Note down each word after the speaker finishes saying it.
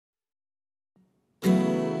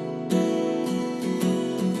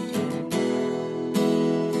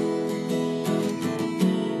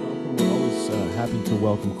to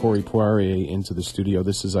welcome Corey Poirier into the studio.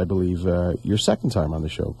 This is, I believe, your second time on the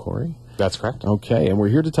show, Corey. That's correct. Okay, and we're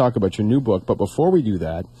here to talk about your new book. But before we do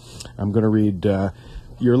that, I'm going to read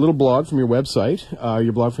your little blog from your website,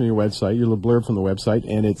 your little blurb from the website,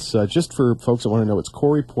 and it's just for folks that want to know. It's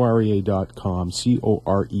CoreyPoirier.com,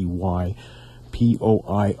 CoreyPoirier.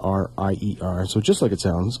 So just like it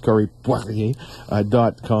sounds,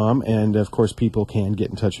 CoreyPoirier.com. And, of course, people can get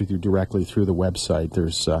in touch with you directly through the website.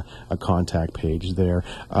 There's a contact page there.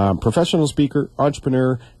 Professional speaker,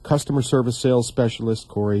 entrepreneur, customer service sales specialist.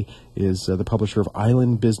 Corey is the publisher of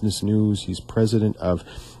Island Business News. He's president of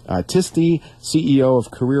TISTI, CEO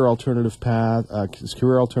of Career Alternatives,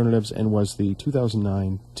 and was the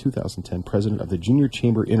 2009-2010 president of the Junior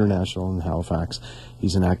Chamber International in Halifax.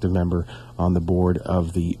 He's an active member on the board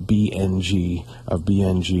of the BNG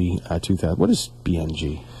 2000. What is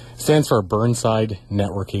BNG? Stands for Burnside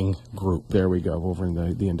Networking Group. There we go, over in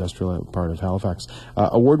the industrial part of Halifax.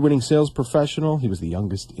 Award-winning sales professional. He was the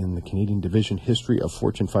youngest in the Canadian division history of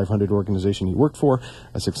Fortune 500 organization he worked for.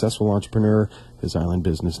 A successful entrepreneur. His Island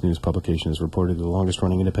Business News publication is reported the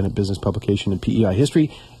longest-running independent business publication in PEI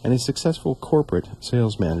history, and a successful corporate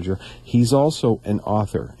sales manager. He's also an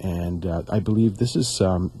author, and I believe this is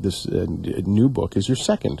this new book is your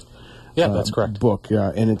second. Yeah, that's correct. Book,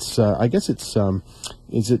 and it's I guess it's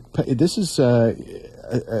this is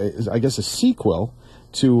I guess a sequel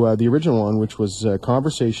to the original one, which was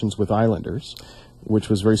Conversations with Islanders, which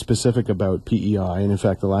was very specific about PEI. And in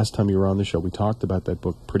fact, the last time you were on the show, we talked about that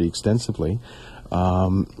book pretty extensively.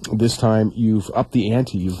 This time, you've upped the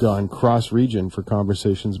ante. You've gone cross-region for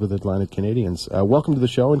Conversations with Atlantic Canadians. Welcome to the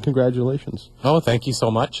show, and congratulations. Oh, thank you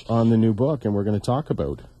so much. On the new book, and we're going to talk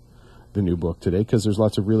about the new book today, because there's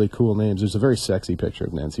lots of really cool names. There's a very sexy picture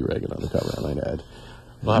of Nancy Reagan on the cover, I might add.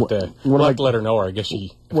 We'll have to let her know, or I guess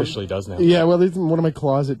she officially does now. Yeah, well, it's one of my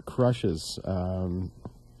closet crushes. And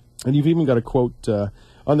you've even got a quote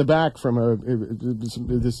on the back from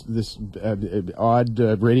this odd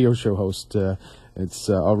radio show host.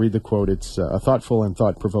 I'll read the quote. It's a thoughtful and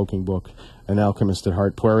thought-provoking book. An alchemist at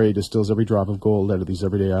heart, Poirier distills every drop of gold out of these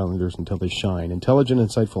everyday islanders until they shine. Intelligent,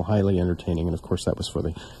 insightful, highly entertaining, and of course that was for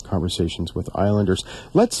the Conversations with Islanders.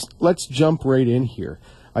 Let's jump right in here.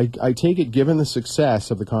 I take it, given the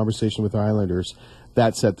success of the Conversation with Islanders,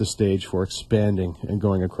 that set the stage for expanding and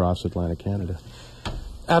going across Atlantic Canada.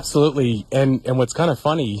 Absolutely, and what's kind of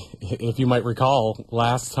funny, if you might recall,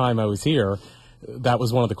 last time I was here, that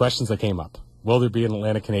was one of the questions that came up. Will there be an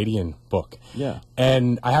Atlantic Canadian book? Yeah.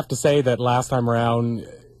 And I have to say that last time around,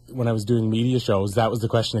 when I was doing media shows, that was the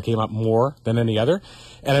question that came up more than any other.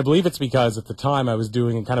 And I believe it's because at the time I was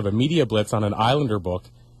doing kind of a media blitz on an Islander book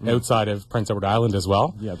outside of Prince Edward Island as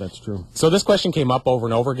well. Yeah, that's true. So this question came up over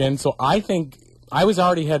and over again. So I think I was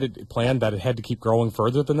already had it planned that it had to keep growing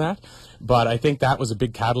further than that. But I think that was a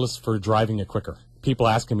big catalyst for driving it quicker. People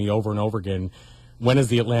asking me over and over again, when is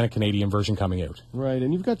the Atlantic Canadian version coming out? Right,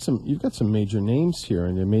 and you've got some major names here,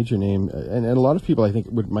 and a major name, and a lot of people I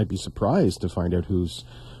think might be surprised to find out who's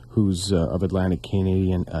of Atlantic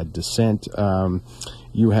Canadian descent.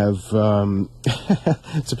 You have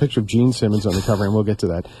it's a picture of Gene Simmons on the cover, and we'll get to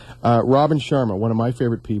that. Robin Sharma, one of my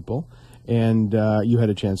favorite people, and you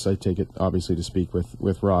had a chance, I take it, obviously, to speak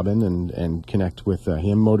with Robin and connect with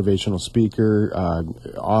him. Motivational speaker,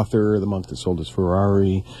 author, The Monk That Sold His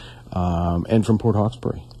Ferrari. And from Port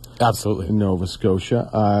Hawkesbury. Absolutely. Nova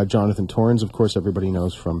Scotia. Jonathan Torrens, of course, everybody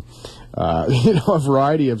knows from, a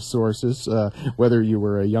variety of sources, whether you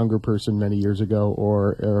were a younger person many years ago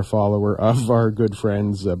or a follower of our good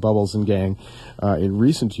friends, Bubbles and Gang, in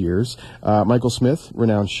recent years. Michael Smith,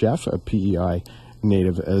 renowned chef, a PEI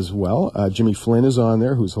native as well. Jimmy Flynn is on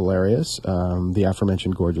there, who's hilarious. The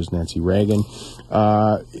aforementioned gorgeous Nancy Reagan.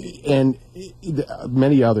 And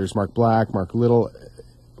many others, Mark Black, Mark Little,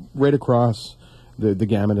 right across the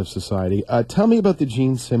gamut of society. Tell me about the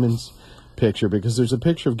Gene Simmons picture, because there's a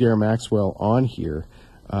picture of Gary Maxwell on here,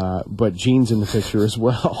 but Gene's in the picture as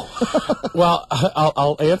well. Well,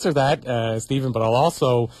 I'll answer that, Stephen, but I'll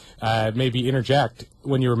also maybe interject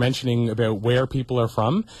when you were mentioning about where people are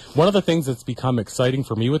from. One of the things that's become exciting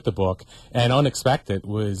for me with the book, and unexpected,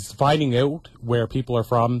 was finding out where people are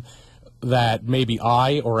from that maybe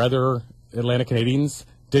I or other Atlantic Canadians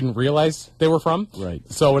didn't realize they were from. Right.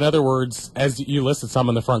 So, in other words, as you listed some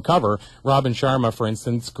on the front cover, Robin Sharma, for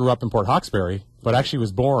instance, grew up in Port Hawkesbury, but actually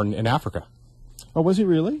was born in Africa. Oh, was he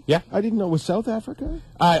really? Yeah. I didn't know it was South Africa.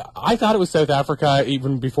 I thought it was South Africa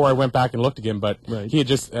even before I went back and looked again, but right. He had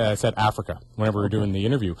just said Africa whenever we were doing the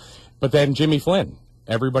interview. But then Jimmy Flynn,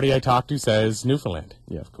 everybody I talk to says Newfoundland.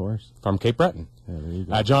 Yeah, of course. From Cape Breton. there you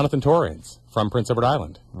go. Jonathan Torrens from Prince Edward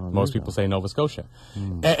Island. Most people say Nova Scotia.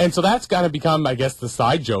 And so that's kind of become, I guess, the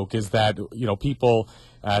side joke is that, people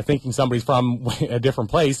thinking somebody's from a different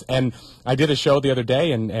place. And I did a show the other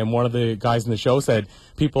day, and one of the guys in the show said,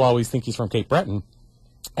 people always think he's from Cape Breton.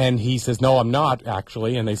 And he says, no, I'm not,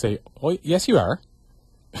 actually. And they say, oh, yes, you are.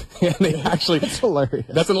 And they actually, that's hilarious.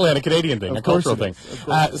 That's an Atlantic Canadian thing, a cultural thing.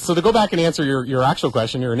 So to go back and answer your actual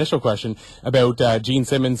question, your initial question about Gene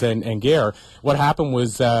Simmons and Gare, what happened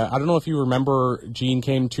was, I don't know if you remember, Gene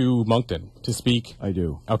came to Moncton to speak. I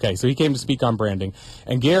do. Okay, so he came to speak on branding.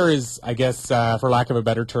 And Gare is, I guess, for lack of a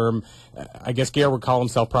better term, I guess Gare would call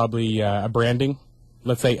himself probably a branding,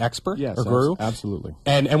 let's say, expert or guru. Absolutely.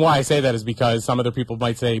 And why I say that is because some other people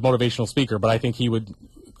might say motivational speaker, but I think he would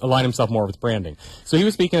align himself more with branding. So he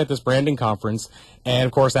was speaking at this branding conference, and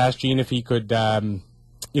of course asked Gene if he could,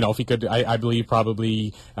 if he could, I believe,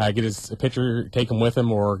 probably get his picture taken with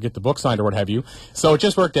him or get the book signed or what have you. So it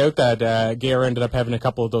just worked out that Gare ended up having a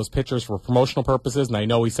couple of those pictures for promotional purposes, and I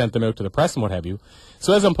know he sent them out to the press and what have you.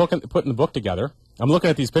 So as I'm putting the book together, I'm looking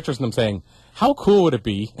at these pictures and I'm saying, how cool would it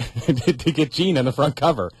be to get Gene on the front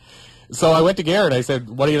cover? So I went to Gare and I said,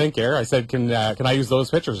 what do you think, Gare? I said, can I use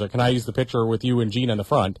those pictures, or can I use the picture with you and Gene on the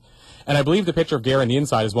front? And I believe the picture of Gare on the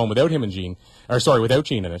inside is one without him and Gene, without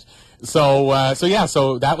Gene in it. So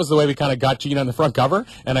that was the way we kind of got Gene on the front cover.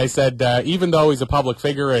 And I said, even though he's a public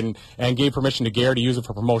figure and gave permission to Gare to use it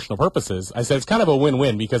for promotional purposes, I said it's kind of a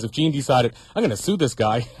win-win, because if Gene decided, I'm going to sue this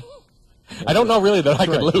guy, I don't know really that I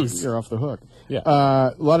could lose. You're off the hook. Yeah.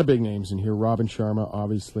 A lot of big names in here. Robin Sharma,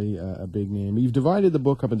 obviously a big name. You've divided the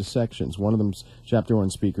book up into sections. One of them's Chapter 1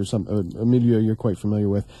 speakers. Amelia, you're quite familiar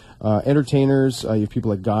with. Entertainers, you have people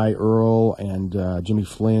like Guy Earl and Jimmy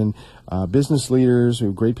Flynn. Business leaders,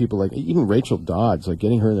 who great people like even Rachel Dodds, like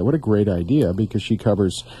getting her there. What a great idea, because she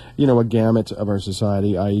covers, a gamut of our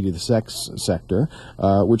society, i.e. the sex sector,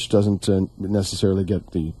 which doesn't necessarily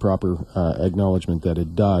get the proper acknowledgement that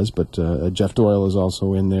it does. But Jeff Doyle is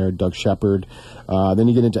also in there, Doug Shepard. Then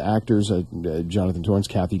you get into actors, Jonathan Torrens,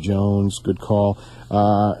 Kathy Jones, good call.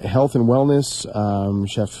 Health and wellness,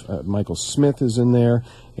 Chef Michael Smith is in there.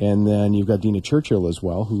 And then you've got Dina Churchill as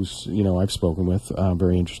well, who's, I've spoken with,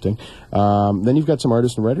 very interesting. Then you've got some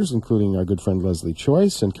artists and writers, including our good friend Leslie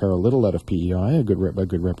Choice and Carol Little out of PEI, a good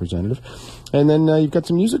representative. And then you've got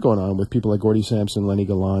some music going on with people like Gordie Sampson, Lenny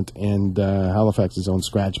Gallant, and Halifax's own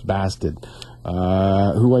Scratch Bastard,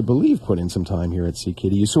 who I believe put in some time here at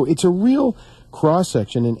CKDU. So it's a real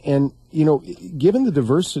cross-section, and given the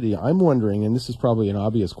diversity, I'm wondering, and this is probably an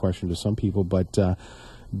obvious question to some people, but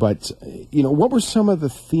what were some of the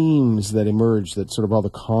themes that emerged, that sort of all the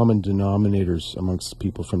common denominators amongst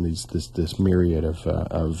people from this myriad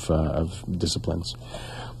of disciplines?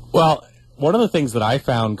 Well, one of the things that I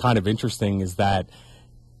found kind of interesting is that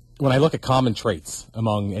when I look at common traits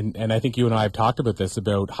among, and I think you and I have talked about this,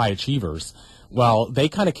 about high achievers, well, they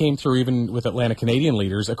kind of came through even with Atlantic Canadian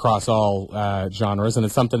leaders across all genres, and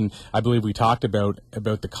it's something I believe we talked about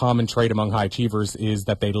the common trait among high achievers is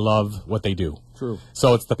that they love what they do. True.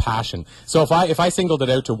 So it's the passion. So if I singled it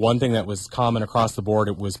out to one thing that was common across the board,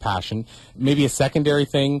 it was passion. Maybe a secondary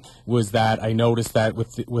thing was that I noticed that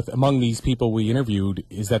with among these people we interviewed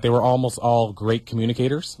is that they were almost all great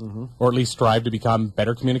communicators, or at least strive to become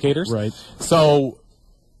better communicators. Right. So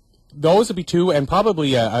those would be two, and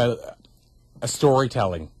probably a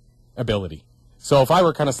storytelling ability. So if I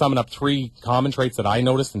were kind of summing up three common traits that I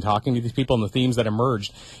noticed in talking to these people and the themes that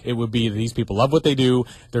emerged, it would be that these people love what they do,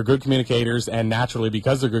 they're good communicators, and naturally,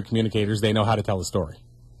 because they're good communicators, they know how to tell a story.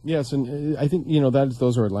 Yes, and I think,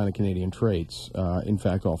 those are Atlantic Canadian traits. In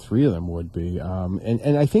fact, all three of them would be.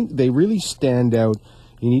 And I think they really stand out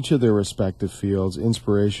in each of their respective fields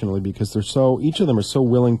inspirationally, because each of them are so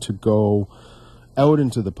willing to go out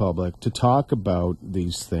into the public to talk about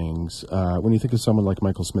these things. When you think of someone like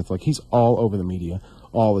Michael Smith, like he's all over the media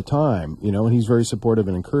all the time, and he's very supportive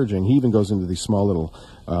and encouraging. He even goes into these small little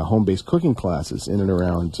home-based cooking classes in and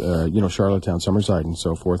around, Charlottetown, Summerside, and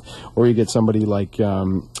so forth. Or you get somebody like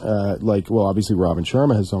obviously Robin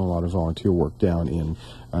Sharma has done a lot of volunteer work down in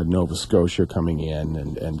Nova Scotia, coming in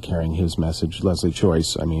and carrying his message. Leslie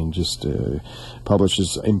Choice, just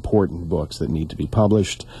publishes important books that need to be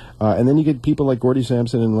published. And then you get people like Gordie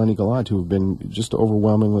Sampson and Lenny Gallant, who have been just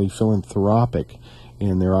overwhelmingly philanthropic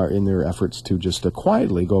in their efforts to just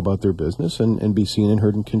quietly go about their business and be seen and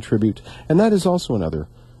heard and contribute. And that is also another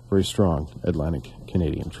very strong Atlantic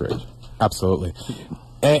Canadian trait. Absolutely.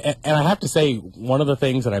 And I have to say, one of the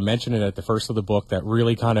things that I mentioned at the first of the book that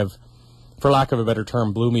really kind of, for lack of a better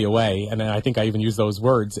term, blew me away, and I think I even used those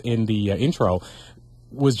words in the intro,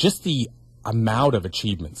 was just the amount of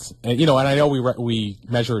achievements. And, you know, and I know we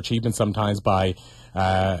measure achievements sometimes by,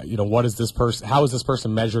 you know, how is this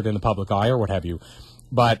person measured in the public eye or what have you.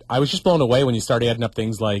 But I was just blown away when you started adding up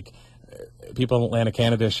things like people in Atlantic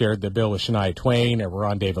Canada shared the bill with Shania Twain, or were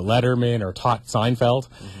on David Letterman, or taught Seinfeld,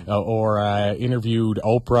 or interviewed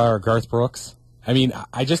Oprah or Garth Brooks. I mean,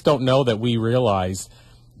 I just don't know that we realize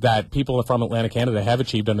that people from Atlantic Canada have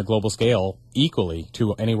achieved on a global scale equally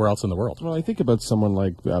to anywhere else in the world. Well, I think about someone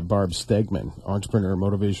like Barb Stegman, entrepreneur,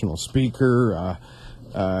 motivational speaker.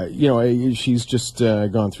 You know, she's just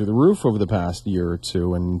gone through the roof over the past year or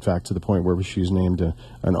two, and in fact to the point where she's named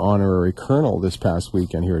an honorary colonel this past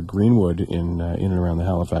weekend here at Greenwood in and around the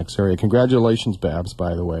Halifax area. Congratulations, Babs,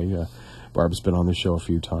 by the way. Barb's been on the show a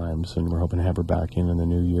few times, and we're hoping to have her back in the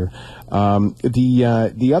new year.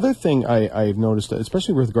 The other thing I've noticed,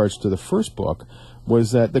 especially with regards to the first book,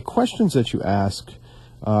 was that the questions that you ask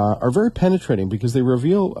are very penetrating because they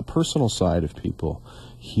reveal a personal side of people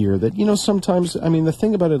here that, you know, sometimes, I mean, the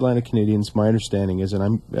thing about Atlantic Canadians, my understanding is, and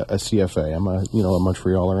I'm a CFA, I'm a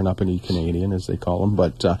Montrealer, an uppity Canadian, as they call them,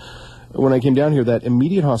 but when I came down here, that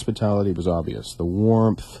immediate hospitality was obvious. The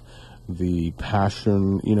warmth, the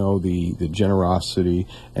passion, you know, the generosity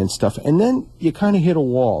and stuff. And then you kind of hit a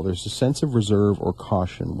wall. There's a sense of reserve or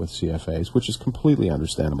caution with CFAs, which is completely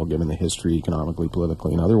understandable given the history, economically,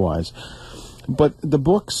 politically, and otherwise. But the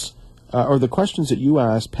books, or the questions that you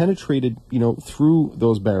asked, penetrated, you know, through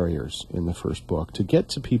those barriers in the first book to get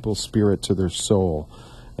to people's spirit, to their soul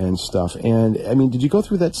and stuff. And, I mean, did you go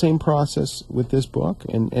through that same process with this book?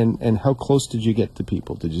 And how close did you get to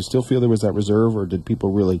people? Did you still feel there was that reserve, or did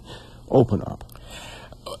people really open up?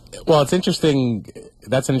 Well, it's interesting.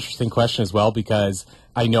 That's an interesting question as well, because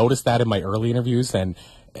I noticed that in my early interviews, and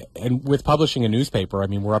with publishing a newspaper, I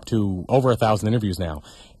mean, we're up to over 1,000 interviews now.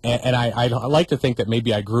 And I like to think that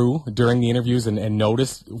maybe I grew during the interviews and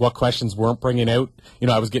noticed what questions weren't bringing out. You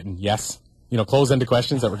know, I was getting yes. You know, closed-ended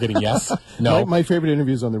questions that were getting yes, no. My favorite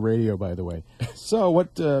interviews on the radio, by the way. So what,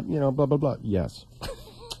 you know, blah, blah, blah. Yes.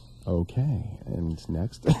 Okay, and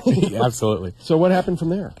next? Absolutely. So what happened from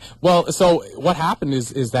there? Well, so what happened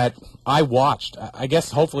is that I watched, I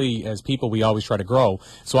guess hopefully as people we always try to grow,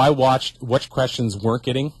 so I watched which questions weren't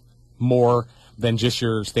getting more than just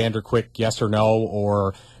your standard quick yes or no,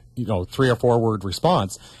 or, you know, 3 or 4 word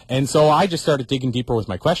response. And so I just started digging deeper with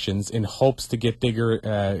my questions in hopes to get bigger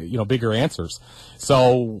answers.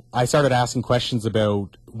 So I started asking questions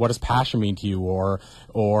about, what does passion mean to you,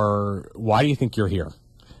 or why do you think you're here?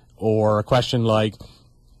 Or a question like,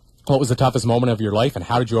 what was the toughest moment of your life and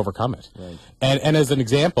how did you overcome it? Right. And as an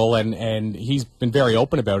example, and he's been very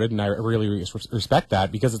open about it, and I really respect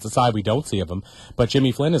that because it's a side we don't see of him, but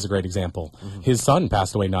Jimmy Flynn is a great example. Mm-hmm. His son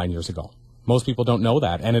passed away 9 years ago. Most people don't know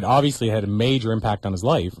that, and it obviously had a major impact on his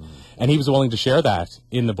life, and he was willing to share that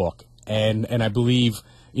in the book. And I believe,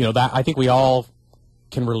 you know, that I think we all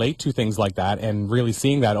can relate to things like that, and really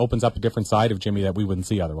seeing that opens up a different side of Jimmy that we wouldn't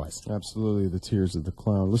see otherwise. Absolutely, the tears of the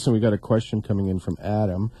clown. Listen, we got a question coming in from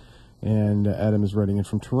Adam, and Adam is writing in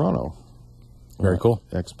from Toronto. Very cool.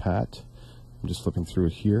 Expat. I'm just flipping through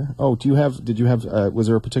it here. Oh, was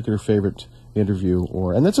there a particular favorite interview,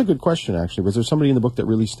 and that's a good question, actually. Was there somebody in the book that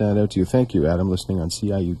really stand out to you? Thank you, Adam, listening on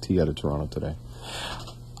CIUT out of Toronto today.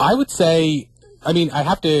 I would say, I mean, I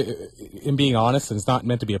have to, in being honest, and it's not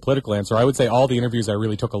meant to be a political answer, I would say all the interviews I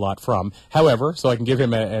really took a lot from. However, so I can give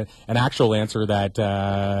him an actual answer that,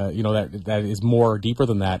 you know, that is more deeper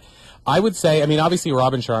than that. I would say, I mean, obviously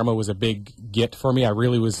Robin Sharma was a big get for me. I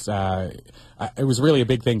really was, it was really a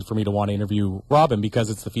big thing for me to want to interview Robin because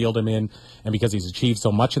it's the field I'm in and because he's achieved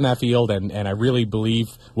so much in that field, and I really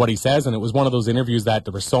believe what he says, and it was one of those interviews that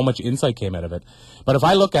there was so much insight came out of it. But if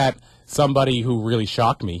I look at somebody who really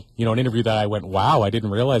shocked me, you know, an interview that I went, wow, I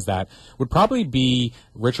didn't realize that, would probably be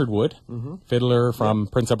Richard Wood, fiddler from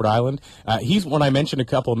Prince Edward Island. He's one I mentioned a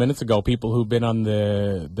couple of minutes ago, people who've been on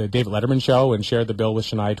the David Letterman show and shared the bill with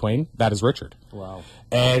Shania Twain. That is Richard. Wow.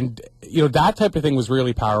 And, you know, that type of thing was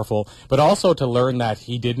really powerful, but also to learn that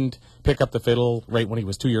he didn't pick up the fiddle right when he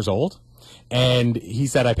was 2 years old. And he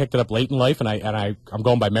said, I picked it up late in life, and I'm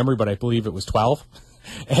going by memory, but I believe it was 12.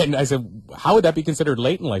 And I said, how would that be considered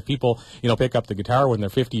late in life? People, you know, pick up the guitar when they're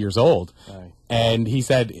 50 years old. Right. And he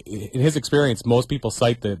said, in his experience, most people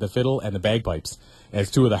cite the fiddle and the bagpipes as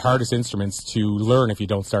two of the hardest instruments to learn if you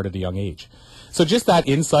don't start at a young age. So just that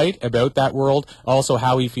insight about that world, also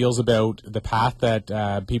how he feels about the path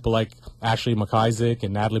that people like Ashley McIsaac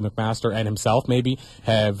and Natalie McMaster and himself maybe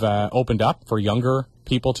have opened up for younger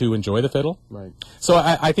people to enjoy the fiddle. Right. So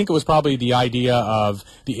I think it was probably the idea of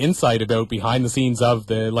the insight about behind the scenes of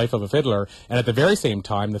the life of a fiddler, and at the very same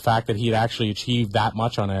time, the fact that he had actually achieved that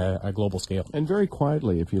much on a global scale. And very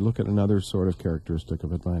quietly, if you look at another sort of characteristic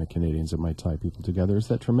of Atlantic Canadians that might tie people together, is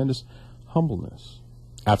that tremendous humbleness.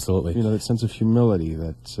 Absolutely. You know, that sense of humility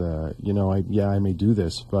that, I may do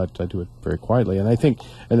this, but I do it very quietly. And I think,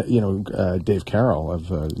 Dave Carroll of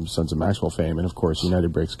Sons of Maxwell fame and, of course,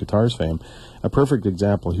 United Breaks Guitars fame, a perfect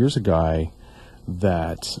example. Here's a guy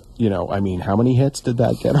that, how many hits did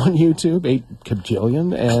that get on YouTube? 8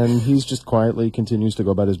 kajillion? And he's just quietly continues to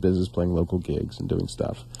go about his business playing local gigs and doing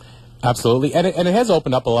stuff. Absolutely, and it has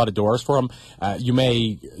opened up a lot of doors for him.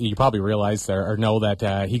 You probably realize or know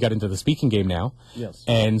that he got into the speaking game now. Yes.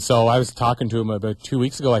 And so I was talking to him about 2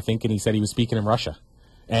 weeks ago, I think, and he said he was speaking in Russia.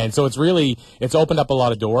 And so it's opened up a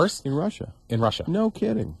lot of doors. In Russia? In Russia. No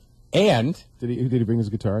kidding. And did he bring his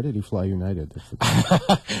guitar? Did he fly United?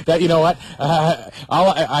 That, you know what?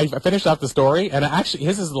 I finished off the story, and actually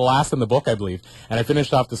his is the last in the book, I believe. And I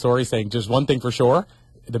finished off the story saying just one thing for sure.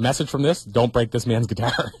 The message from this: don't break this man's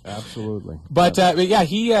guitar. Absolutely. But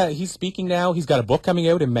he's speaking now. He's got a book coming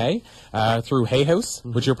out in May through Hay House,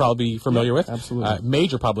 which you're probably familiar with. Absolutely.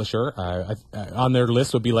 Major publisher. On their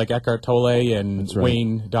list would be like Eckhart Tolle and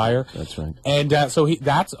Wayne Dyer. That's right. And that's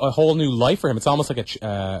a whole new life for him. It's almost like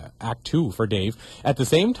Act 2 for Dave. At the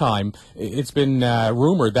same time, it's been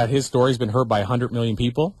rumored that his story's been heard by 100 million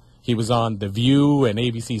people. He was on The View and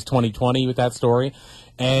ABC's 2020 with that story.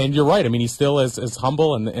 And you're right. I mean, he's still as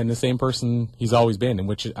humble and the same person he's always been, in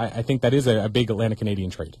which I think that is a big Atlantic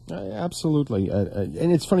Canadian trait. Absolutely.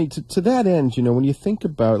 And it's funny, to that end, when you think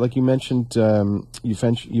about, like you mentioned,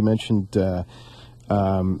 you mentioned the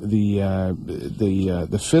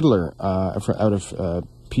fiddler out of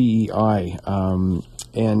PEI.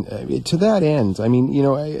 And to that end, I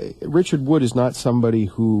mean, Richard Wood is not somebody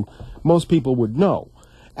who most people would know.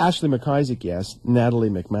 Ashley McIsaac, yes. Natalie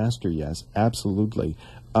McMaster, yes. Absolutely.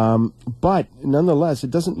 But nonetheless, it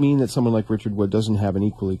doesn't mean that someone like Richard Wood doesn't have an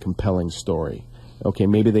equally compelling story. Okay,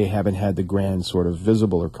 maybe they haven't had the grand sort of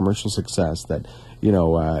visible or commercial success that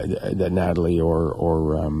that Natalie or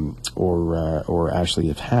Ashley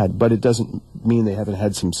have had, but it doesn't mean they haven't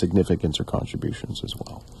had some significance or contributions as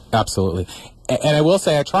well. Absolutely. And I will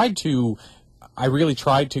say, I really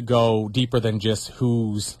tried to go deeper than just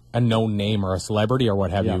who's a known name or a celebrity or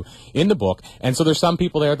what have you in the book. And so there's some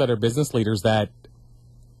people there that are business leaders that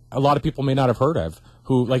a lot of people may not have heard of,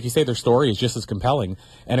 who, like you say, their story is just as compelling.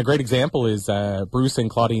 And a great example is Bruce and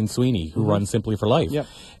Claudine Sweeney, who run Simply for Life. Yep.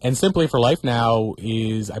 And Simply for Life now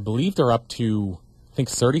is, I believe they're up to, I think,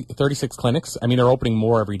 36 clinics. I mean, they're opening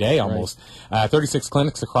more every day almost. Right. 36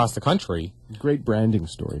 clinics across the country. Great branding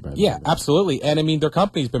story, by the way. Yeah, absolutely. And I mean, their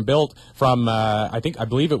company's been built from, I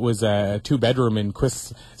believe it was a 2-bedroom in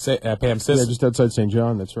Pam-Sis. Yeah, just outside St.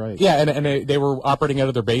 John, that's right. Yeah, and they were operating out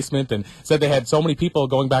of their basement and said they had so many people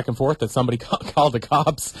going back and forth that somebody called the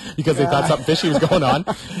cops because they thought something fishy was going on.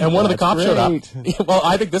 And one of the cops showed up. Well,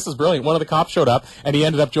 I think this is brilliant. One of the cops showed up and he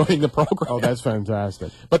ended up joining the program. Oh, that's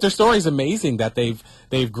fantastic. But their story is amazing that they've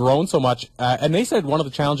grown so much. And they said one of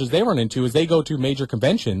the challenges they run into is they go to major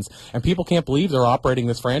conventions and people can't believe they're operating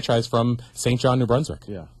this franchise from St. John, New Brunswick.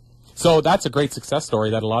 Yeah. So that's a great success story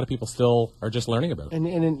that a lot of people still are just learning about. And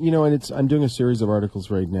I'm doing a series of articles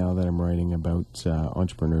right now that I'm writing about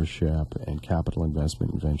entrepreneurship and capital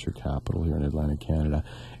investment and venture capital here in Atlantic Canada.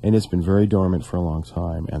 And it's been very dormant for a long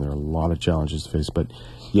time, and there are a lot of challenges to face. But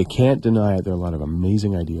you can't deny it. There are a lot of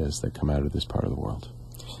amazing ideas that come out of this part of the world.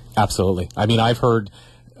 Absolutely. I mean, I've heard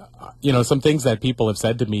some things that people have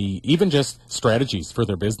said to me, even just strategies for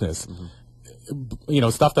their business.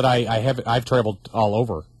 Stuff that I've traveled all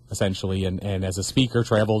over essentially, and as a speaker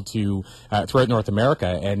traveled to throughout North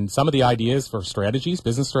America, and some of the ideas for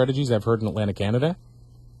business strategies I've heard in Atlantic Canada,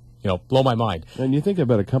 blow my mind. And you think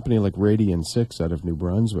about a company like Radian 6 out of New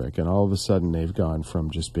Brunswick, and all of a sudden they've gone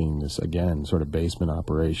from just being this, again, sort of basement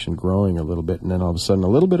operation, growing a little bit, and then all of a sudden a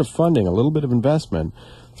little bit of funding, a little bit of investment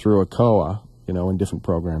through a COA, in different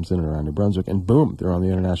programs in and around New Brunswick, and boom, they're on the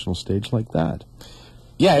international stage like that.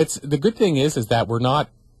 Yeah, it's the good thing is that we're not,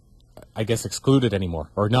 I guess, excluded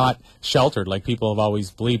anymore, or not sheltered like people have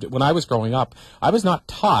always believed. When I was growing up, I was not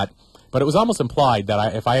taught, but it was almost implied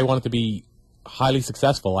that if I wanted to be highly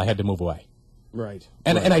successful, I had to move away. Right.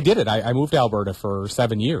 And I did it. I moved to Alberta for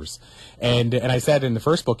 7 years. And I said in the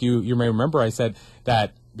first book, you may remember, I said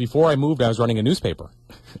that before I moved, I was running a newspaper.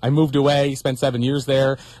 I moved away, spent 7 years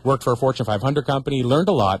there, worked for a Fortune 500 company, learned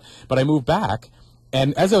a lot, but I moved back.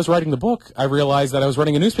 And as I was writing the book, I realized that I was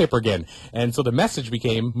running a newspaper again. And so the message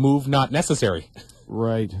became, move not necessary.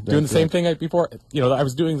 Right. Doing the same thing before. I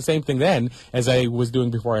was doing the same thing then as I was doing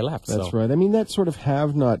before I left. That's right. I mean, that sort of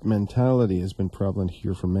have-not mentality has been prevalent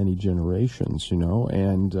here for many generations,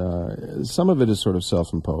 and some of it is sort of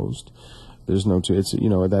self-imposed. There's no, it's,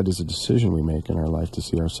 that is a decision we make in our life to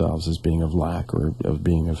see ourselves as being of lack or of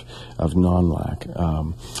being of non-lack.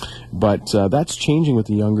 But that's changing with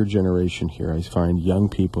the younger generation here. I find young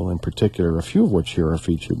people in particular, a few of which here are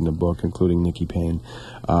featured in the book, including Nikki Payne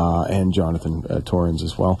and Jonathan Torrens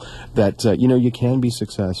as well, that, you can be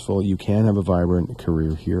successful, you can have a vibrant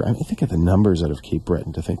career here. I think of the numbers out of Cape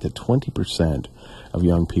Breton to think that 20% of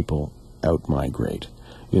young people out-migrate.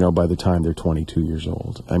 By the time they're 22 years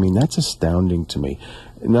old. I mean, that's astounding to me.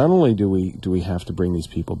 Not only do we have to bring these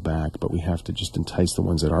people back, but we have to just entice the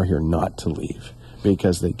ones that are here not to leave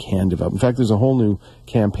because they can develop. In fact, there's a whole new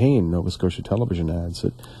campaign, Nova Scotia Television Ads,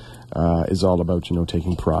 that is all about,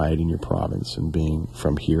 taking pride in your province and being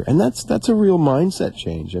from here. And that's a real mindset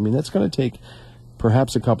change. I mean, that's going to take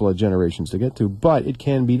perhaps a couple of generations to get to, but it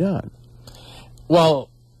can be done. Well,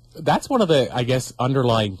 that's one of the, I guess,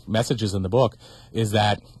 underlying messages in the book is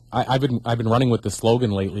that I've been running with the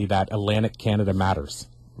slogan lately that Atlantic Canada matters.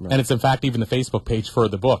 Right. And it's in fact even the Facebook page for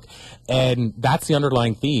the book. And that's the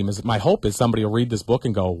underlying theme. Is my hope is somebody will read this book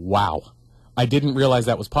and go, wow, I didn't realize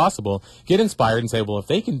that was possible. Get inspired and say, well, if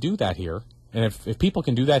they can do that here, and if people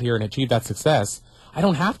can do that here and achieve that success, I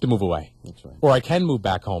don't have to move away. That's right. Or I can move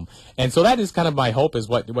back home. And so that is kind of my hope is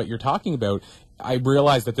what you're talking about. I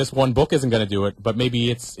realize that this one book isn't going to do it, but maybe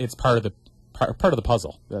it's part of the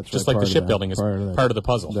puzzle. That's just right, like the shipbuilding is part of the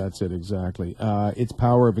puzzle. That's it, exactly. It's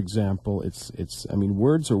power of example. I mean,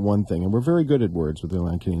 words are one thing, and we're very good at words with the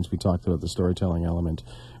Atlanteans. We talked about the storytelling element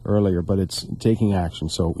earlier, but it's taking action.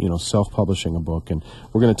 So, self-publishing a book, and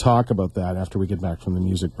we're going to talk about that after we get back from the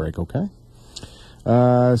music break, okay?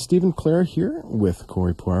 Stephen Clare here with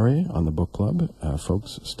Corey Poirier on the book club.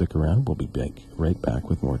 Folks, stick around. We'll be right back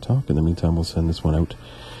with more talk. In the meantime, we'll send this one out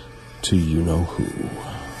to you-know-who.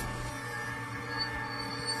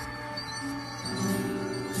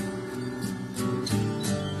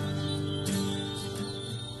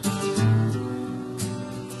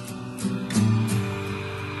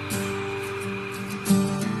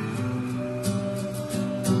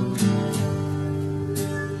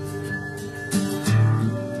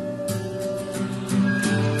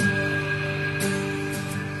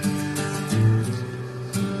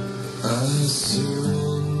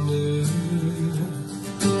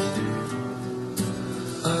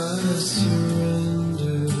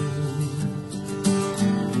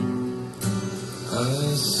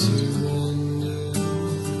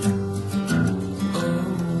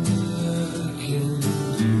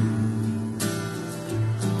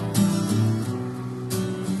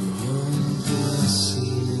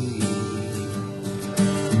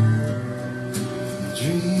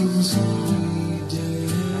 Dreams we dare.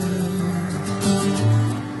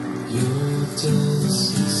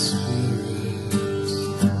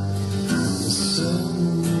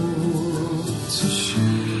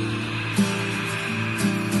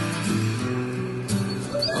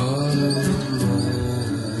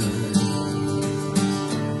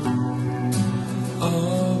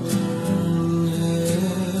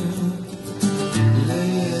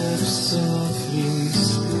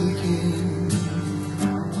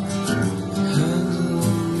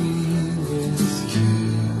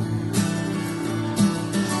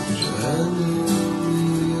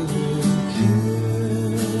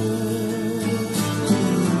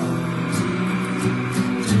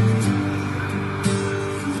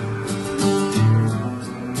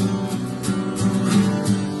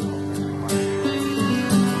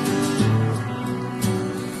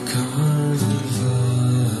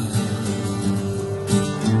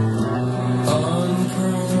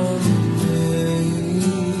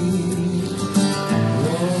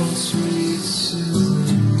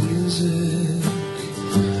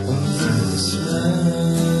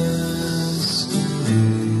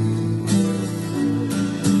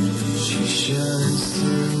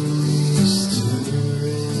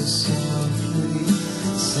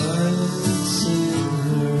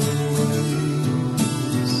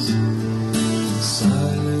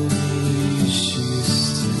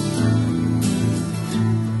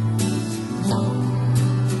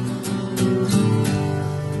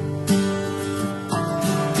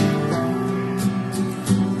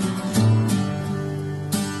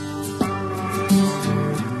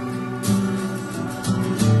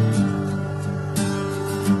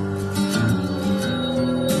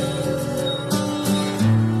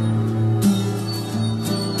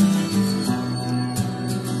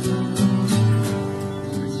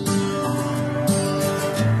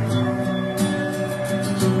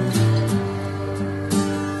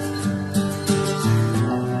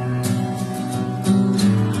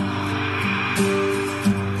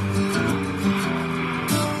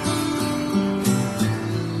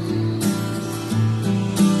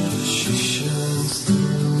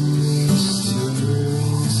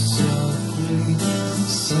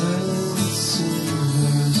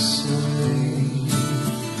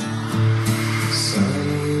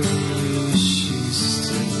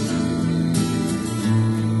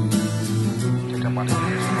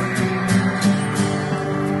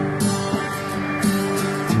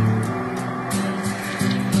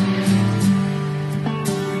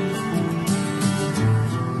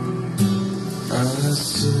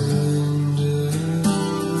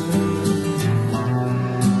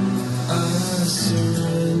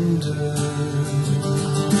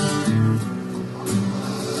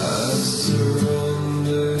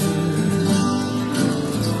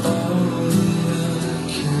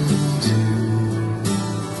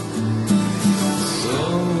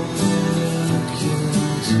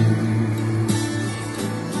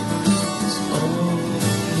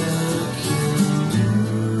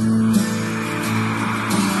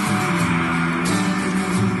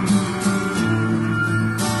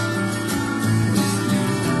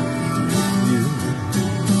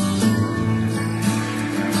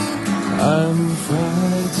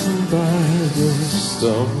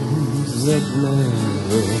 storms that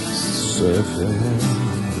never surface.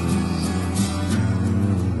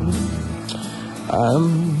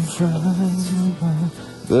 I'm frightened by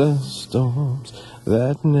the storms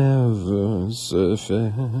that never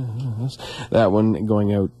surface. That one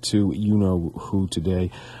going out to you-know-who today.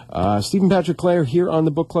 Stephen Patrick Clare here on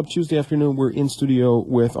the Book Club Tuesday afternoon. We're in studio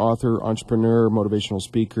with author, entrepreneur, motivational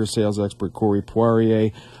speaker, sales expert Corey Poirier.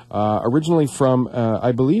 Originally from,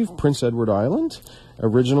 I believe, Prince Edward Island.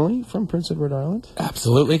 Originally from Prince Edward Island?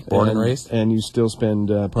 Absolutely. Born and raised. And you still spend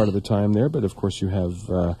part of the time there, but of course you have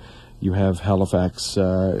Halifax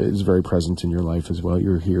is very present in your life as well.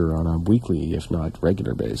 You're here on a weekly, if not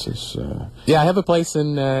regular basis. Yeah, I have a place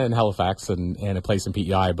in Halifax and a place in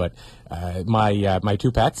PEI, but my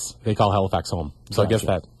two pets, they call Halifax home. So gotcha. I guess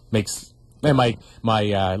that makes... And my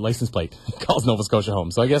license plate calls Nova Scotia home.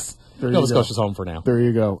 So I guess Nova Scotia's home for now. There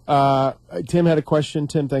you go. Tim had a question.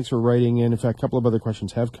 Tim, thanks for writing in. In fact, a couple of other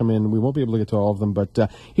questions have come in. We won't be able to get to all of them, but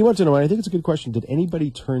he wants to know, and I think it's a good question, did anybody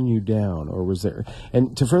turn you down? Or was there,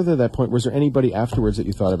 and to further that point, was there anybody afterwards that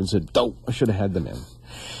you thought of and said, oh, I should have had them in?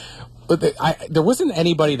 But there wasn't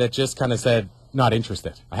anybody that just kind of said, not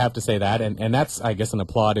interested. I have to say that, and that's, I guess, an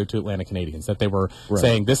applaud to Atlantic Canadians, that they were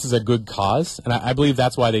saying this is a good cause, and I believe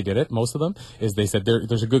that's why they did it, most of them, is they said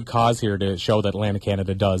there's a good cause here to show that Atlantic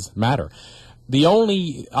Canada does matter. The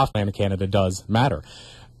only, off top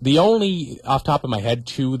of my head,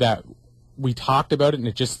 too, that we talked about it, and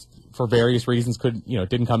it just, for various reasons,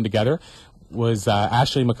 didn't come together, was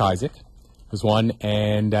Ashley McIsaac was one,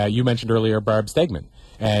 and you mentioned earlier Barb Stegman.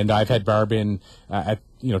 And I've had Barb in,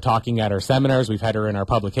 talking at our seminars. We've had her in our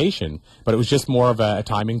publication, but it was just more of a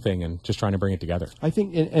timing thing and just trying to bring it together. I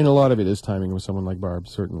think, and a lot of it is timing with someone like Barb,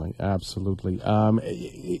 certainly, absolutely.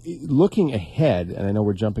 Looking ahead, and I know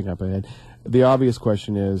we're jumping up ahead, the obvious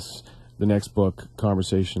question is the next book,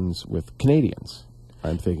 Conversations with Canadians.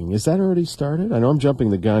 I'm thinking, is that already started? I know I'm jumping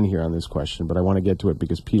the gun here on this question, but I want to get to it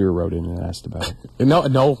because Peter wrote in and asked about it.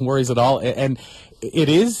 No worries at all. And it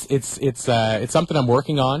is. It's something I'm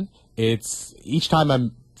working on. It's each time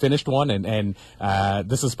I'm finished one, and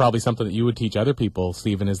this is probably something that you would teach other people,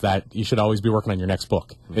 Stephen, is that you should always be working on your next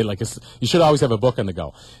book. You should always have a book on the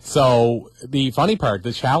go. So the funny part,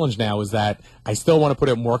 the challenge now is that I still want to put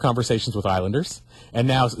out more conversations with Islanders. And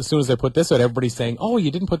now, as soon as I put this out, everybody's saying, oh,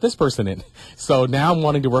 you didn't put this person in. So now I'm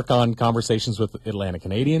wanting to work on conversations with Atlantic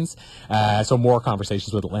Canadians, so more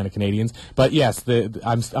conversations with Atlantic Canadians. But yes,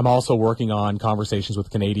 I'm also working on conversations with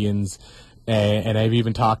Canadians. And I've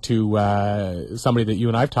even talked to somebody that you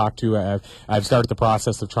and I've talked to. I've started the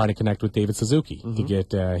process of trying to connect with David Suzuki to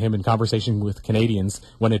get him in conversation with Canadians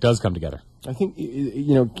when it does come together. I think,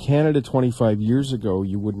 Canada 25 years ago,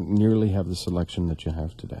 you wouldn't nearly have the selection that you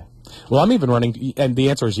have today. Well, I'm even running, and the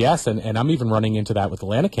answer is yes, and I'm even running into that with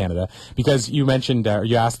Atlantic Canada, because you mentioned,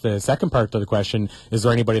 you asked the second part of the question, is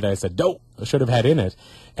there anybody that I said, no, I should have had in it?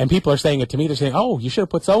 And people are saying it to me, they're saying, oh, you should have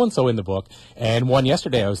put so-and-so in the book. And one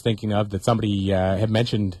yesterday I was thinking of that somebody had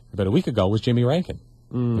mentioned about a week ago was Jimmy Rankin.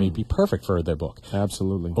 I mean, he'd be perfect for their book.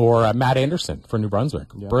 Absolutely. Or Matt Anderson for New Brunswick.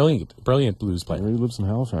 Yeah. Brilliant blues player. He lives in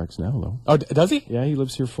Halifax now, though. Oh, does he? Yeah, he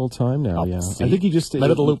lives here full time now. Yeah, see? I think he just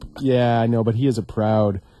met at the Loop. Yeah, I know, but he is a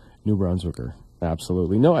proud New Brunswicker.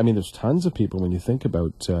 Absolutely. No, I mean, there's tons of people when you think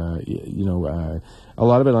about, a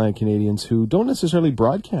lot of Atlantic Canadians who don't necessarily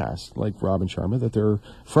broadcast, like Robin Sharma, that they're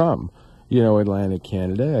from, Atlantic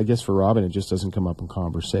Canada. I guess for Robin, it just doesn't come up in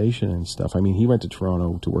conversation and stuff. I mean, he went to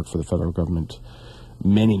Toronto to work for the federal government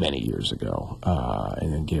many, many years ago,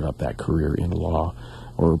 and then gave up that career in law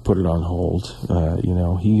or put it on hold.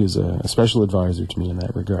 He is a special advisor to me in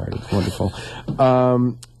that regard. It's wonderful.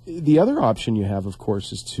 The other option you have, of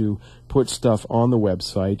course, is to put stuff on the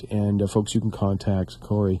website, and folks, you can contact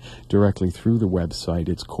Corey directly through the website.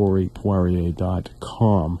 It's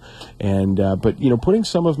CoreyPoirier.com, and but putting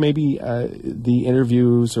some of maybe the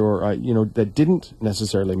interviews or that didn't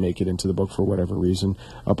necessarily make it into the book for whatever reason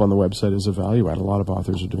up on the website is a value add. A lot of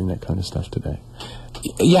authors are doing that kind of stuff today.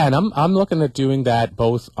 Yeah, and I'm looking at doing that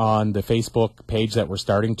both on the Facebook page that we're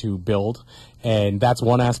starting to build, and that's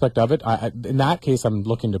one aspect of it. In that case, I'm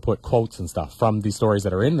looking to put quotes and stuff from the stories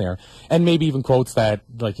that are in there, and maybe even quotes that,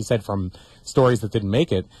 like you said, from stories that didn't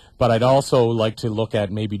make it. But I'd also like to look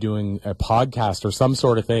at maybe doing a podcast or some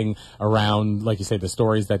sort of thing around, like you say, the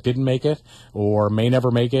stories that didn't make it or may never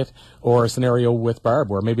make it, or a scenario with Barb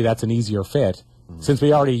where maybe that's an easier fit. Since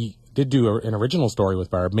we already did do an original story with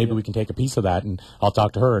Barb. Maybe we can take a piece of that, and I'll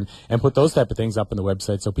talk to her and put those type of things up on the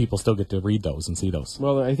website so people still get to read those and see those.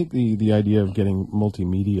 Well, I think the idea of getting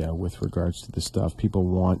multimedia with regards to this stuff, people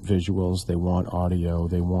want visuals, they want audio,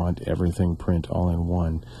 they want everything print all in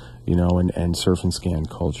one, you know, and surf and scan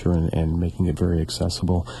culture and making it very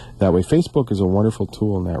accessible. That way, Facebook is a wonderful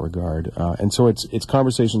tool in that regard. And so it's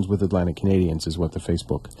Conversations with Atlantic Canadians is what the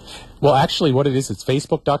Facebook. Well, actually, what it is, it's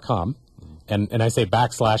facebook.com. And I say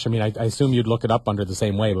backslash, I mean, I assume you'd look it up under the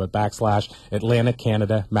same way, but backslash Atlantic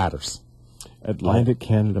Canada Matters. Atlantic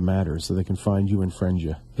Canada Matters, so they can find you and friend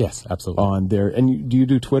you. Yes, absolutely. On there. And do you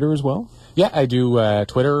do Twitter as well? Yeah, I do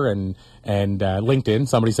Twitter and LinkedIn.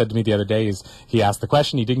 Somebody said to me the other day, he asked the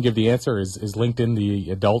question, he didn't give the answer, is LinkedIn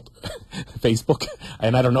the adult Facebook?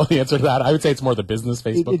 And I don't know the answer to that. I would say it's more the business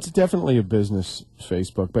Facebook. It's definitely a business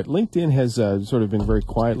Facebook, but LinkedIn has sort of been very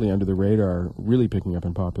quietly under the radar, really picking up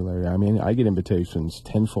in popularity. I mean, I get invitations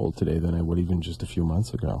tenfold today than I would even just a few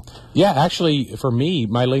months ago. Yeah, actually, for me,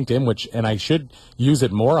 my LinkedIn, and I should use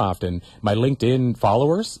it more often, my LinkedIn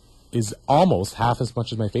followers is almost half as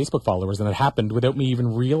much as my Facebook followers, and it happened without me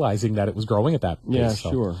even realizing that it was growing at that pace. Yeah,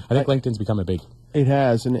 so sure. I think LinkedIn's become a big... It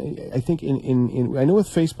has, and I think I know with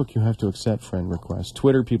Facebook you have to accept friend requests.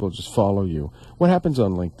 Twitter, people just follow you. What happens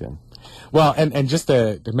on LinkedIn? Well, and just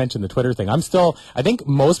to mention the Twitter thing, I think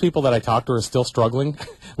most people that I talk to are still struggling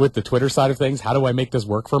with the Twitter side of things. How do I make this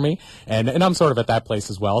work for me? And I'm sort of at that place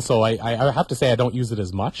as well. So I have to say I don't use it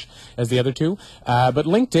as much as the other two. But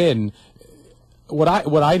LinkedIn... What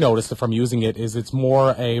I noticed from using it is it's more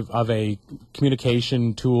of a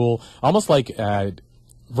communication tool, almost like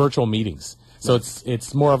virtual meetings. So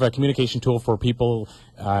it's more of a communication tool for people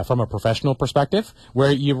from a professional perspective,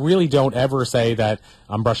 where you really don't ever say that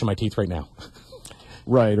I'm brushing my teeth right now.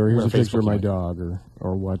 Right, or here's a picture of my dog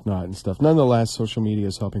or whatnot and stuff. Nonetheless, social media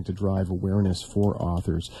is helping to drive awareness for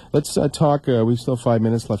authors. Let's talk, we still have 5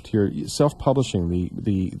 minutes left here. Self-publishing,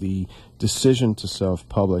 the decision to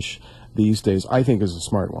self-publish these days, I think, is a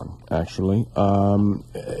smart one, actually.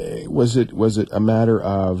 Was it a matter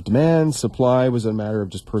of demand, supply? Was it a matter of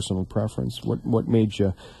just personal preference? What made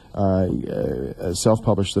you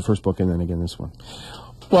self-publish the first book and then again this one?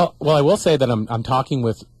 Well, I will say that I'm talking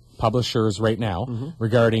with publishers right now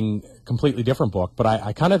regarding completely different book, but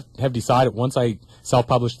I kind of have decided once I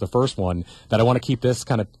self-published the first one that I want to keep this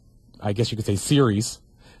kind of, I guess you could say, series,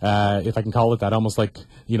 if I can call it that, almost like,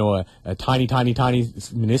 you know, a tiny,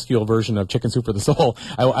 minuscule version of Chicken Soup for the Soul.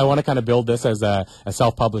 I want to kind of build this as a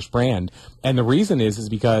self-published brand. And the reason is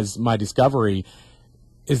because my discovery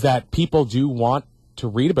is that people do want to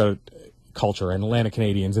read about culture and Atlantic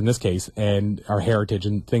Canadians in this case and our heritage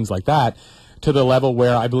and things like that, to the level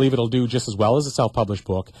where I believe it'll do just as well as a self-published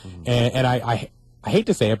book. And I hate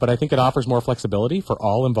to say it, but I think it offers more flexibility for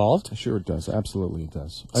all involved. Sure it does. Absolutely it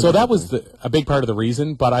does. So that was a big part of the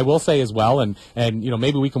reason. But I will say as well, and you know,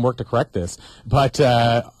 maybe we can work to correct this, but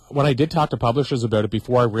when I did talk to publishers about it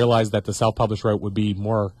before I realized that the self-published route would be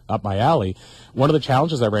more up my alley, one of the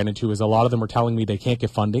challenges I ran into is a lot of them were telling me they can't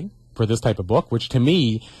get funding for this type of book, which to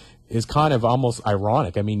me is kind of almost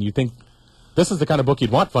ironic. I mean, you think this is the kind of book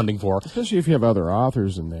you'd want funding for. Especially if you have other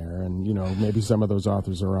authors in there, and, you know, maybe some of those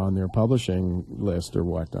authors are on their publishing list or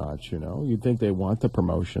whatnot, you know. You'd think they want the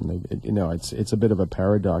promotion. You know, it's a bit of a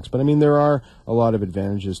paradox. But, I mean, there are a lot of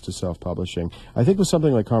advantages to self-publishing. I think with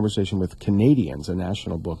something like Conversation with Canadians, a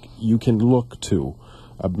national book, you can look to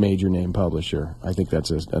a major name publisher. I think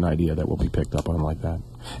that's an idea that will be picked up on like that.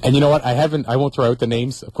 And you know what? I won't throw out the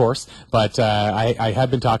names, of course, but I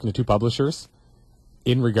have been talking to two publishers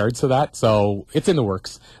in regards to that, so it's in the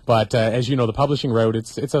works. But as you know, the publishing road,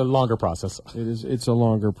 it's a longer process. It's a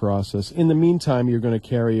longer process. In the meantime, you're going to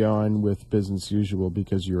carry on with business usual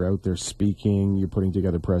because you're out there speaking, you're putting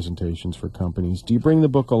together presentations for companies. Do you bring the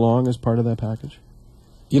book along as part of that package?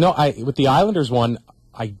 You know, with the Islanders one,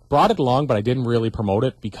 I brought it along, but I didn't really promote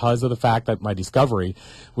it because of the fact that my discovery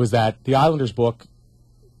was that the Islanders book,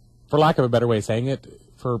 for lack of a better way of saying it,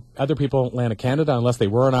 for other people in Atlantic Canada, unless they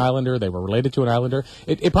were an Islander, they were related to an Islander,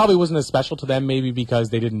 it probably wasn't as special to them, maybe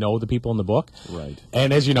because they didn't know the people in the book. Right.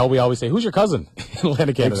 And as you know, we always say, who's your cousin in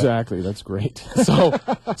Atlantic Canada? Exactly. That's great. So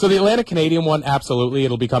the Atlantic Canadian one, absolutely,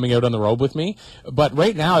 it'll be coming out on the road with me. But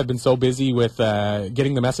right now, I've been so busy with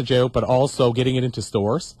getting the message out, but also getting it into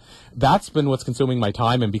stores. That's been what's consuming my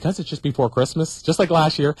time. And because it's just before Christmas, just like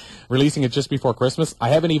last year, releasing it just before Christmas, I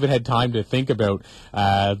haven't even had time to think about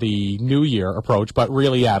the New Year approach. But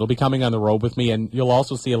really, yeah, it'll be coming on the road with me. And you'll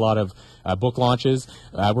also see a lot of book launches.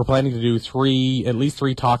 We're planning to do at least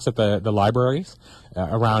three talks at the libraries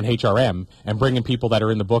around HRM and bringing people that are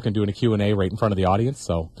in the book and doing a Q&A right in front of the audience.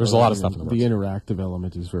 So there's a lot of stuff in the works. The interactive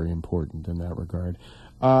element is very important in that regard.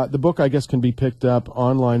 The book, I guess, can be picked up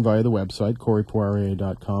online via the website,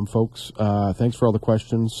 CoreyPoirier.com. Folks, thanks for all the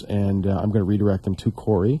questions, and I'm going to redirect them to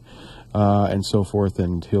Corey and so forth,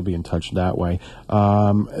 and he'll be in touch that way.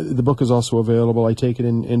 The book is also available, I take it,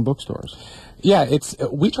 in bookstores. Yeah,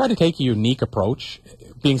 we try to take a unique approach,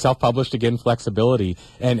 being self-published, again, flexibility,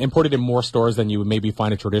 and put it in more stores than you would maybe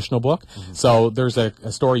find a traditional book. Mm-hmm. So there's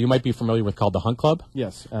a store you might be familiar with called the Hunt Club.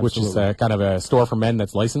 Yes, absolutely. Which is kind of a store for men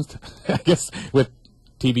that's licensed, I guess, with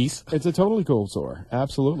TVs. It's a totally cool store,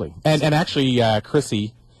 absolutely. And actually,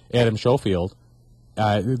 Chrissy, Adam Schofield,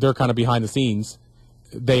 they're kind of behind the scenes.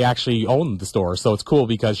 They actually own the store, so it's cool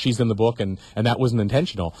because she's in the book, and that wasn't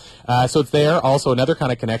intentional. So it's there. Also, another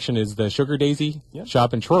kind of connection is the Sugar Daisy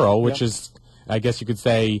shop in Truro, which is, I guess you could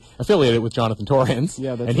say, affiliated with Jonathan Torrance,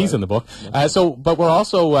 and he's in the book. But we're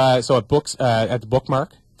also at books at the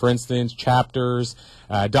Bookmark, for instance, Chapters,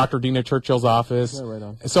 Dr. Dina Churchill's office. Yeah, right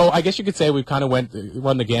on. So I guess you could say we've kind of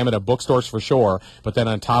run the gamut of bookstores for sure, but then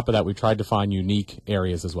on top of that, we tried to find unique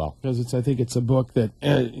areas as well. Because I think it's a book that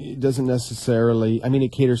doesn't necessarily, I mean,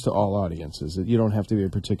 it caters to all audiences. You don't have to be a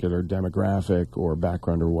particular demographic or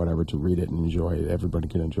background or whatever to read it and enjoy it. Everybody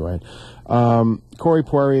can enjoy it.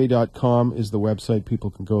 CoreyPoirier.com is the website. People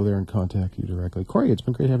can go there and contact you directly. Corey, it's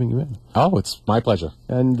been great having you in. Oh, it's my pleasure.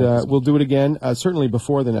 And we'll do it again, certainly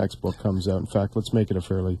before the next book comes out. In fact, let's make it a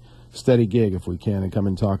fairly steady gig if we can, and come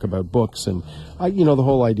and talk about books and the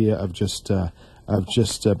whole idea of just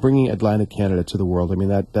bringing Atlantic Canada to the world. I mean,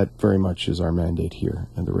 that very much is our mandate here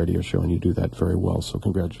at the radio show, and you do that very well. So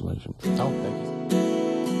congratulations. Oh, thank you.